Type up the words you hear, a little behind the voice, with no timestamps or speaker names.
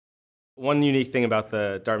One unique thing about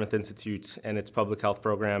the Dartmouth Institute and its public health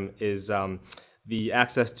program is the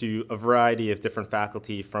access to a variety of different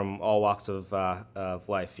faculty from all walks of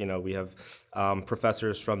life. You know, we have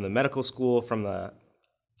professors from the medical school, from the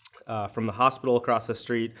hospital across the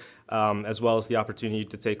street, as well as the opportunity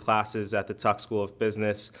to take classes at the Tuck School of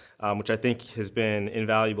Business, which I think has been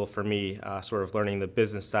invaluable for me, sort of learning the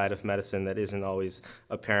business side of medicine that isn't always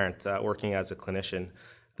apparent working as a clinician.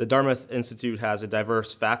 The Dartmouth Institute has a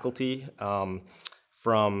diverse faculty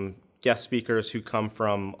from guest speakers who come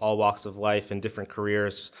from all walks of life and different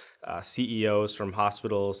careers, CEOs from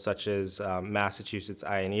hospitals such as Massachusetts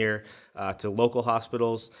Eye and Ear, to local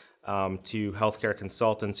hospitals, to healthcare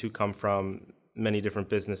consultants who come from many different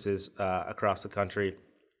businesses across the country.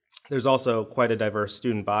 There's also quite a diverse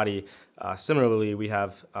student body. Similarly, we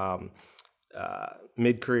have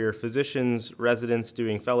mid-career physicians, residents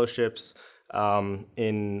doing fellowships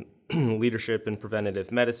in leadership in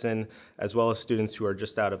preventative medicine, as well as students who are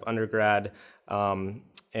just out of undergrad. And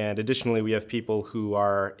additionally, we have people who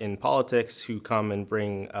are in politics who come and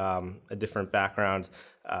bring a different background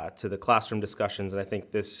to the classroom discussions. And I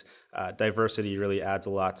think this diversity really adds a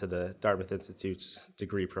lot to the Dartmouth Institute's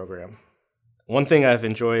degree program. One thing I've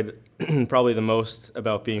enjoyed probably the most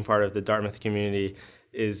about being part of the Dartmouth community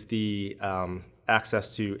is the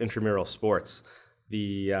access to intramural sports.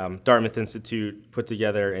 The Dartmouth Institute put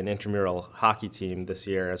together an intramural hockey team this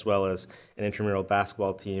year, as well as an intramural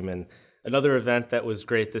basketball team. And another event that was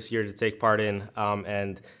great this year to take part in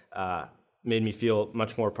and made me feel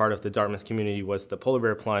much more part of the Dartmouth community was the Polar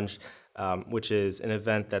Bear Plunge, which is an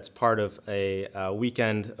event that's part of a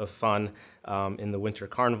weekend of fun in the Winter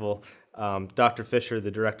Carnival. Dr. Fisher,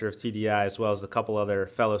 the director of TDI, as well as a couple other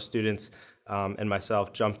fellow students, and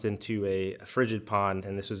myself jumped into a frigid pond,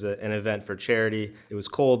 and this was an event for charity. It was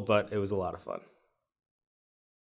cold, but it was a lot of fun.